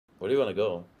Where do you want to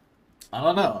go? I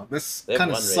don't know. This They have kind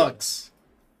of one radar. sucks.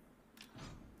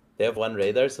 They have one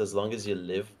radar, so as long as you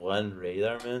live one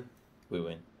radar, man, we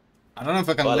win. I don't know if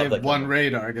I can Oh, I love live that one combo.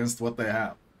 radar against what they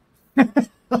have.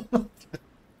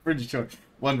 Pretty sure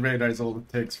one radar is all it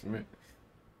takes for me.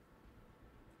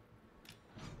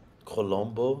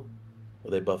 Colombo? Well,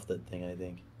 they buffed that thing, I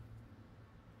think.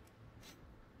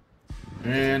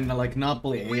 And like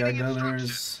Napoli AI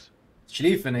gunners,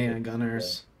 Schlieffen AI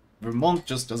gunners. Vermont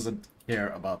just doesn't care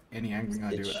about any angling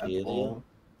I do at Sicilia? all.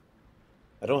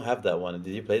 I don't have that one.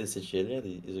 Did you play the Sicilia?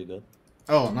 Is it good?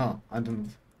 Oh no, I didn't.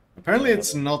 Apparently I it's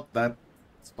haven't. not that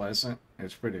spicy.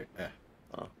 It's pretty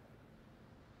Oh.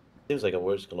 Seems like a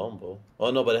worse Colombo.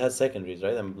 Oh no, but it has secondaries,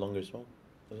 right? And longer smoke.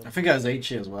 I think it has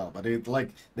HE as well, but it like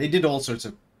they did all sorts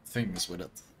of things with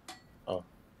it. Oh.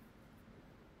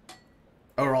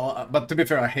 Overall, but to be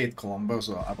fair, I hate Colombo,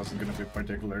 so I wasn't gonna be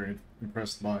particularly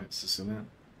impressed by Sicilian.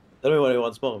 Tell me what you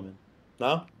want smoke, man.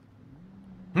 Now?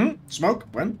 Smoke?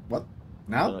 When? What? I don't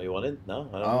Now? know, you want it? No?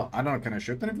 I don't Oh, know. I don't know. Can I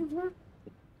shoot anything from there?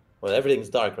 Well, everything's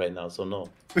dark right now, so no.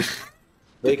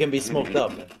 But it can be smoked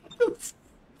up, man.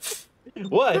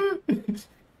 What?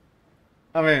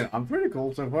 I mean, I'm pretty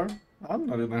cool so far. I'm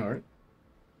not in a hurry.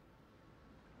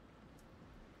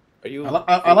 Are you...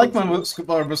 I like my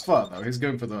Moskva though. He's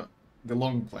going for the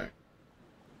long play.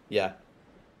 Yeah.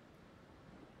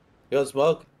 You want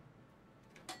smoke?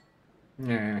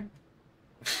 Yeah.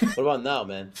 What about now,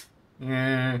 man?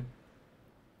 Yeah.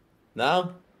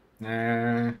 Now?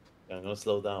 Nah. I'm gonna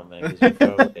slow down, man. 'Cause you're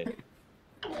far away.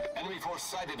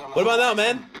 What about now,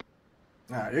 man?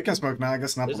 Nah, you can smoke now. I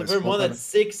guess not. There's a Vermont at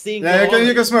 16 Yeah, you can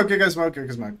kilometers. smoke. You can smoke. You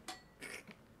can smoke.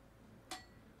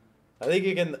 I think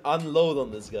you can unload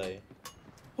on this guy.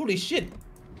 Holy shit!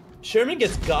 Sherman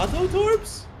gets Gato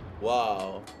Torps?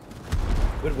 Wow.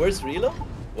 With worse reload?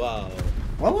 Wow.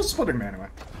 What was spotting me anyway?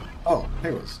 Oh, he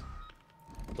was.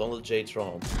 Donald J.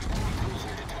 Trump.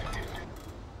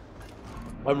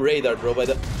 I'm radar, bro, by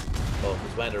the... Oh,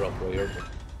 he's winder up, bro. You're...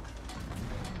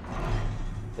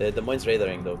 The mine's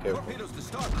radaring, though. Careful.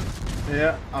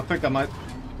 Yeah, I think I might.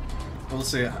 We'll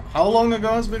see. How long ago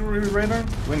has been radar?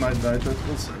 We might die, but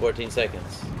we'll see. 14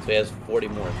 seconds. So he has 40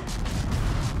 more.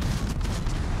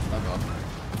 Not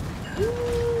bad.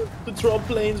 The Trump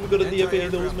planes, we gotta DFA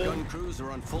those, man. Gun crews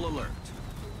are on full alert.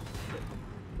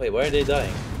 Wait, why are they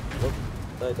dying? Oh,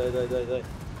 die, die, die, die, die.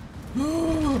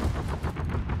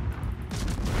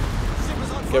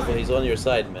 Careful, he's on your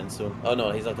side, man, soon. Oh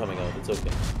no, he's not coming out. It's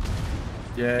okay.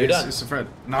 Yeah, You're done. he's afraid.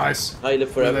 Nice. I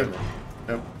live forever, live. man.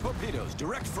 Yep. Torpedoes,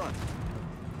 direct front.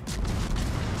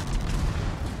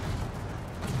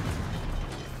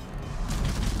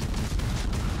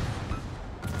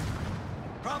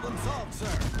 Problem solved,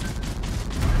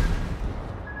 sir.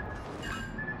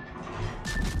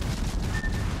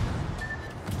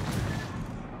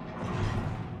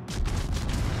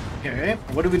 Okay,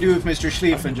 what do we do if Mr.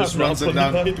 Schlieffen just runs it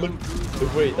down?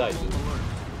 Look where he died, dude.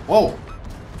 Whoa!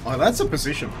 Oh, that's a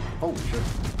position. Holy shit.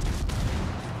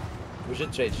 We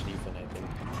should trade Schlieffen, I think.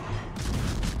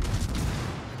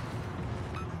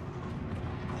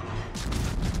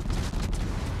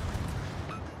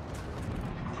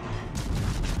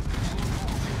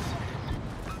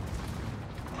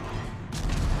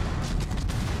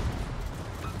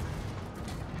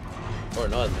 Or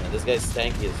not, man. This guy's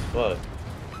tanky as fuck.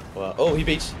 Wow. Oh, he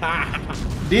beached.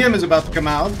 DM is about to come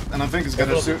out, and I think he's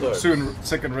gonna Careful of the torps. soon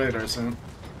second radar soon.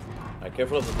 Alright,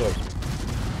 careful of the torch.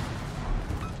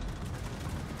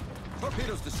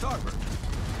 Torpedoes to starboard.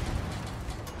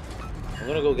 I'm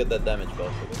gonna go get that damage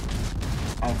buff.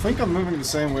 Okay? I think I'm moving the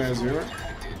same way as you are.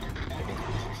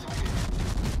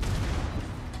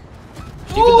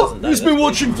 Schlieffen doesn't die. He's been that's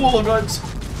watching Fall Guys.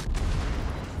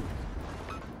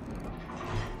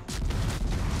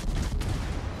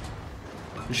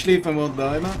 Schlieffen won't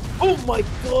die now. Oh my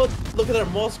god! Look at our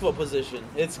Moskva position.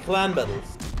 It's clan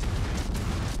battles.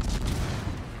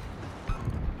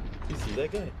 You see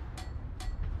that guy?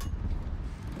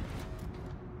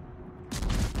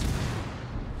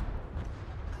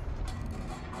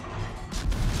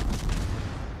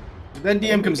 Then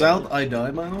DM comes out, I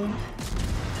die by the way.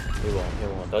 He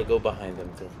won't. I'll go behind him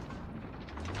too.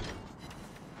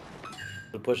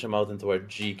 We'll push him out into our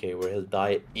GK where he'll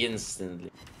die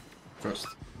instantly. First.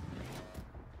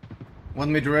 Want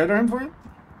me to radar him for you?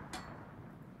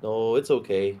 No, it's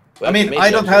okay. I mean, I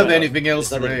don't have anything else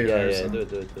to radar, Yeah, yeah, so- do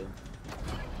it.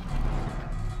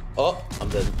 Oh, I'm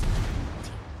dead.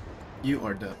 You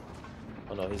are dead.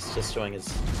 Oh no, he's just showing his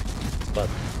butt.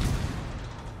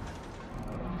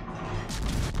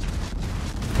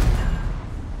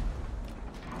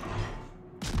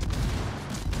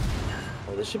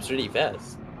 Oh, the ship's really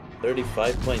fast.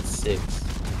 35.6.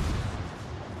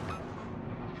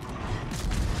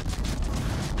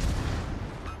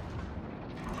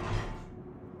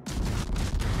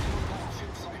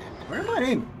 Where am I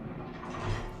aiming?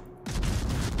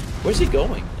 Where's he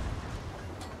going?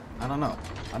 I don't know.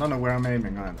 I don't know where I'm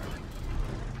aiming either.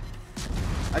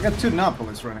 I got 2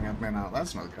 Napolis running at me now.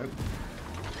 That's not good.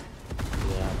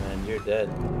 Yeah, man, you're dead.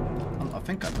 I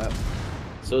think I'm dead.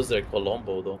 So is their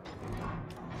Colombo, though.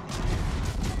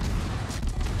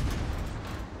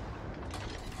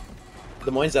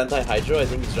 Des Moines anti-hydro, I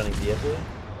think he's running DFA.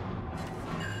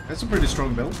 That's a pretty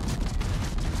strong build.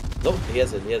 Nope, he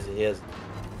has it, he has it, he has it.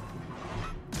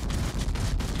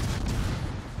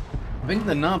 I think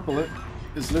the Napolis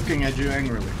is looking at you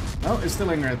angrily. No, it's still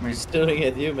angry at me. He's staring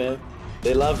at you, man.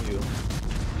 They love you.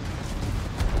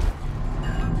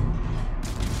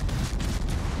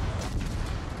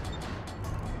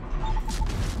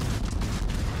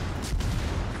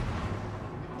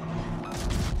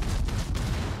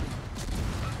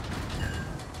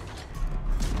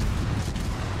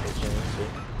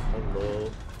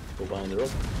 Hello. Go behind the rope.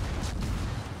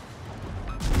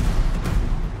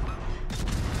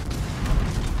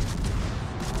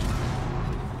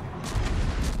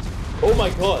 Oh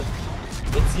my god!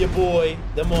 It's your boy,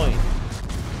 Des Moines.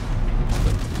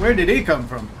 Where did he come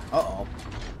from? Uh-oh.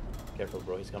 Careful,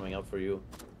 bro. He's coming up for you.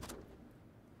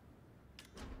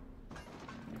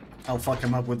 I'll fuck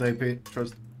him up with AP.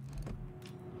 Trust.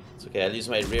 It's okay. I'll use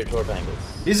my rear torp angles.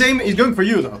 He's going for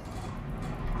you, though.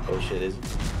 Oh shit, is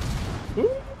he?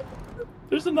 Ooh,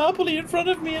 there's a Napoli in front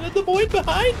of me and a Des Moines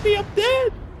behind me. I'm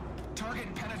dead.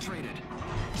 Target penetrated.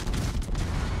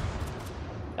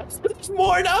 There's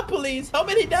more Napolis. How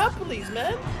many Napolis,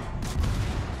 man?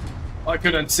 I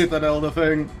couldn't citadel the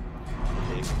thing.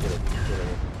 Okay, you can get it. You can get it.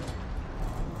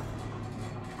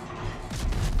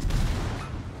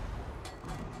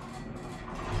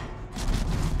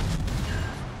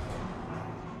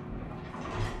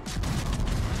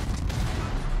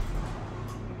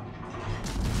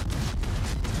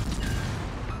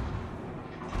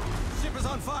 Ship is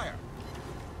on fire.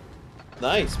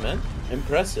 Nice, man.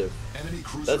 Impressive. Enemy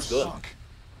cruiser That's good. sunk.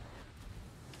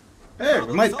 Hey,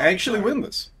 we might actually win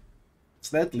this. Is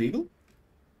that legal?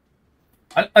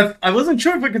 I wasn't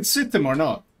sure if I could sit him or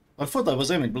not. I thought I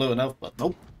was aiming blue enough, but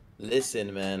nope.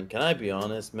 Listen, man. Can I be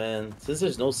honest, man? Since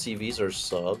there's no CVs or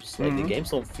subs, like the games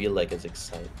don't feel like as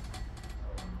exciting.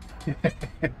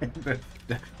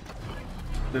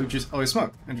 They just oh, he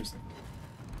smoked. Interesting.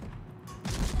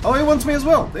 Oh, he wants me as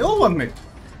well. They all want me.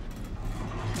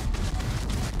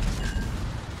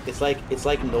 It's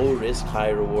like no risk, high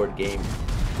reward game.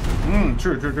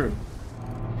 True.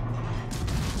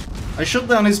 I shot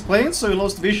down his plane, so he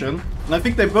lost vision, and I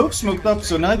think they both smoked up,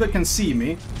 so neither can see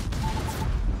me.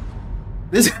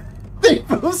 They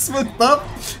both smoked up,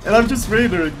 and I'm just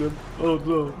raidering them. Oh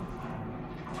no.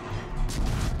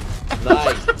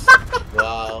 Nice.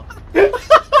 Wow.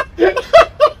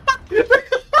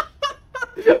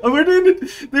 Oh,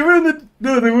 they were in the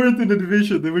no, they weren't in the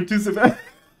division. They were too bad.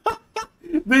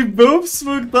 They both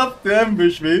smoked up to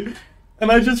ambush me,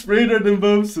 and I just raided them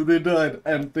both, so they died,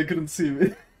 and they couldn't see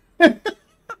me.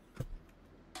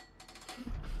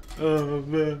 Oh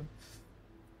man.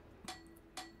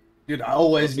 Dude, I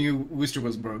always knew Worcester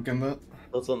was broken, though.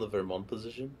 That's on the Vermont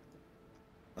position.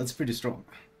 That's pretty strong.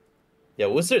 Yeah,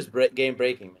 Worcester's game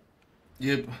breaking, man.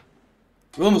 Yep.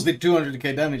 We almost did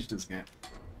 200k damage this game.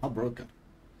 How broken?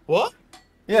 What?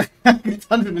 Yeah, it's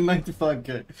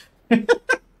 195k.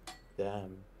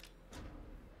 Damn.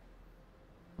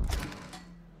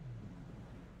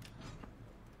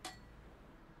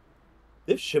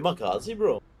 They have Shimakaze,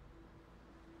 bro.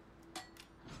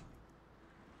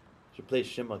 Should play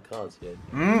Shimakaze,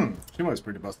 yeah. Shima is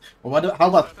pretty bust. Well, how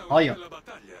about Haya?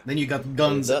 Then you got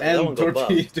guns that and one got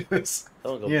buffed. torpedoes.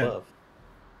 That one got Yeah. buff.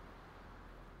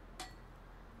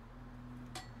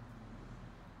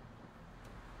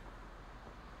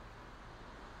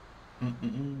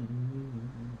 Mm-mm-mm.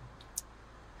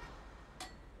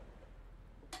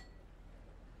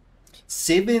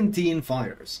 17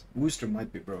 fires. Worcester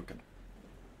might be broken.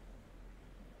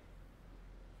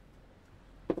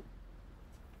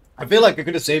 I feel like I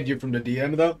could have saved you from the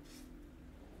DM though.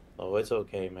 Oh, it's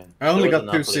okay, man. I only There got was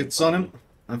a 2 Napoli in sits front on of him.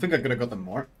 I think I could have got them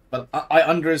more. But I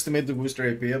underestimated the Worcester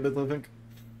AP a bit, I think.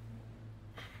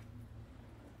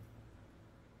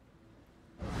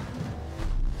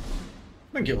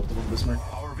 Thank you, Ultimate Listener.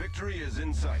 Our victory is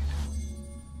in sight.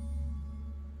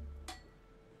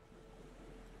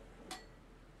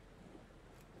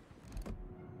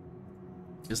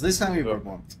 Is this how you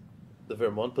Vermont? The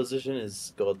Vermont position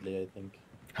is godly, I think.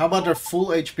 How about our full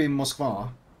HP Moskva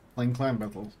playing clan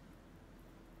battles?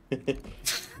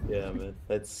 Yeah, man.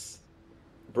 That's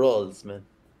Brawls, man.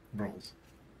 Brawls.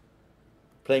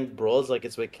 Playing Brawls like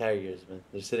it's with carriers, man.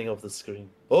 They're sitting off the screen.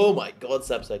 Oh my god,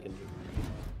 Sap secondary.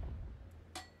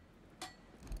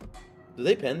 Do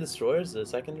they pen destroyers, the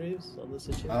secondaries on this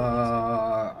situation?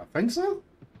 I think so.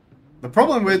 The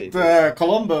problem with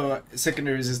Colombo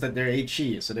secondaries is that they're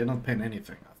HE, so they don't pin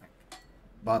anything, I think.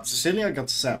 But Sicilia got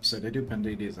Sap, so they do pin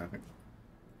DDs, I think.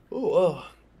 Oh, oh.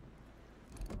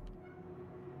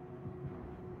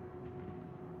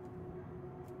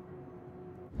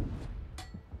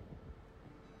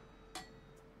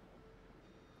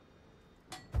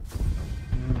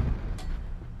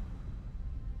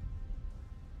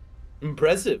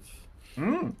 Impressive.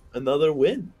 Another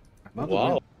win. Another Wow.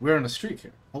 win. We're on a streak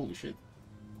here. Holy shit.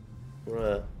 We're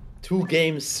a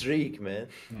 2-game streak, man.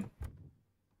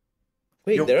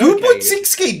 Wait, Yo, there are carriers.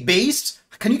 2.6k base?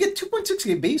 Can you get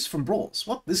 2.6k base from Brawls?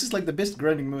 What? This is like the best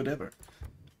grinding mode ever.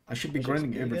 I should be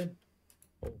grinding everything.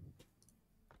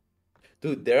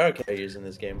 Dude, there are carriers in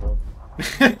this game, bro.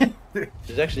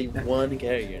 There's actually one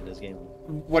carrier in this game.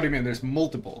 What do you mean? There's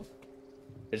multiple.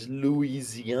 There's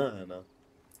Louisiana.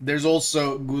 There's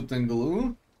also Gut and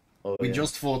Glue. Oh, We yeah.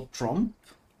 just fought Trump.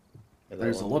 Yeah, that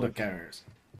There's a one. lot of carriers.